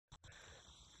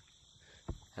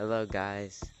Hello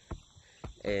guys,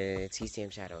 it's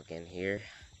TCM Shadow again here.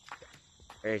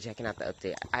 We're checking out the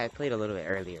update. I played a little bit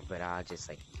earlier, but I'll just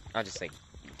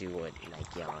do what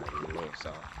y'all knew.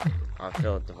 So I'll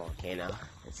fill up the volcano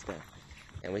and stuff,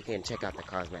 and we can check out the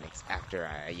cosmetics after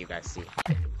you guys see.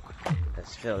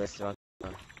 Let's fill this volcano.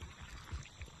 All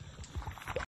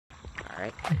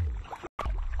right.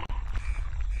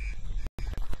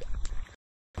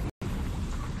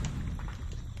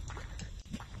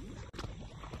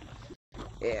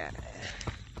 Yeah.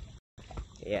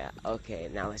 Yeah. Okay.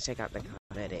 Now let's check out the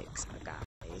cosmetics,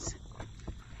 guys.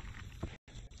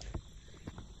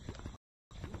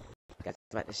 Guys,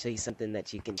 I'm about to show you something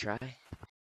that you can try.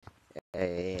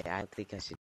 I think I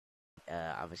should.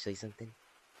 I will show you something.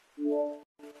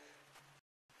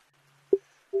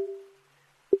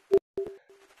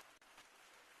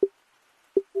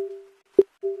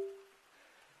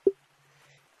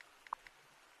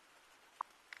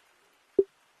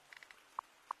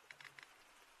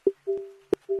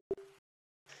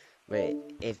 But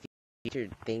if you feature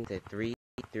things at 3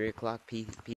 o'clock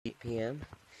p.m.,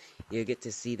 you'll get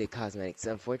to see the cosmetics.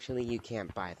 Unfortunately, you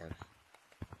can't buy them.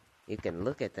 You can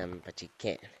look at them, but you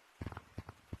can't.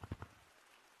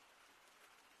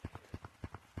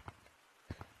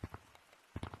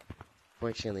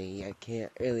 Fortunately, I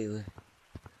can't really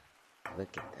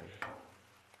look at them.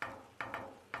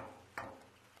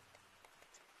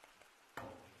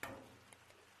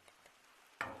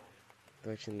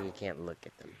 Fortunately, you can't look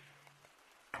at them.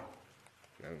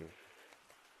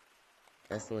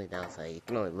 That's the only downside. You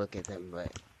can only look at them,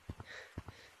 but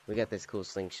we got this cool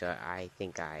slingshot.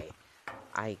 Guys,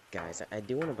 I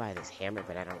do want to buy this hammer,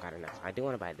 but I don't got enough. I do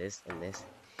want to buy this and this,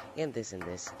 and this and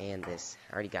this, and this.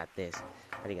 I already got this.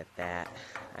 I already got that.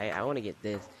 I want to get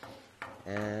this.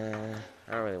 I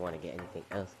don't really want to get anything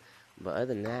else. But other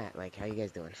than that, like, how you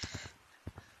guys doing?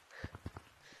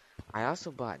 I also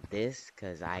bought this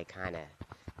because I kind of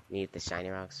need the shiny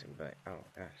rocks, but oh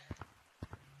god.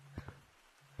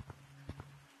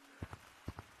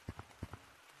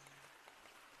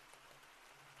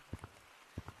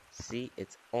 See,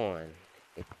 it's on.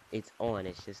 It's on.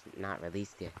 It's just not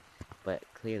released yet. But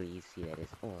clearly you see that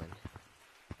it's on.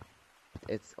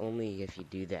 It's only if you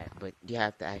do that, but you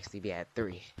have to actually be at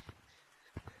 3.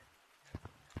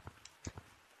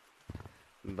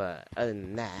 But other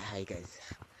than that, how you guys?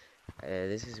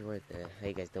 This is what how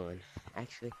you guys doing?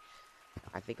 Actually,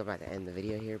 I think I'm about to end the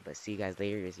video here, but see you guys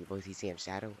later. It's your boy TCM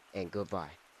Shadow, and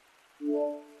goodbye.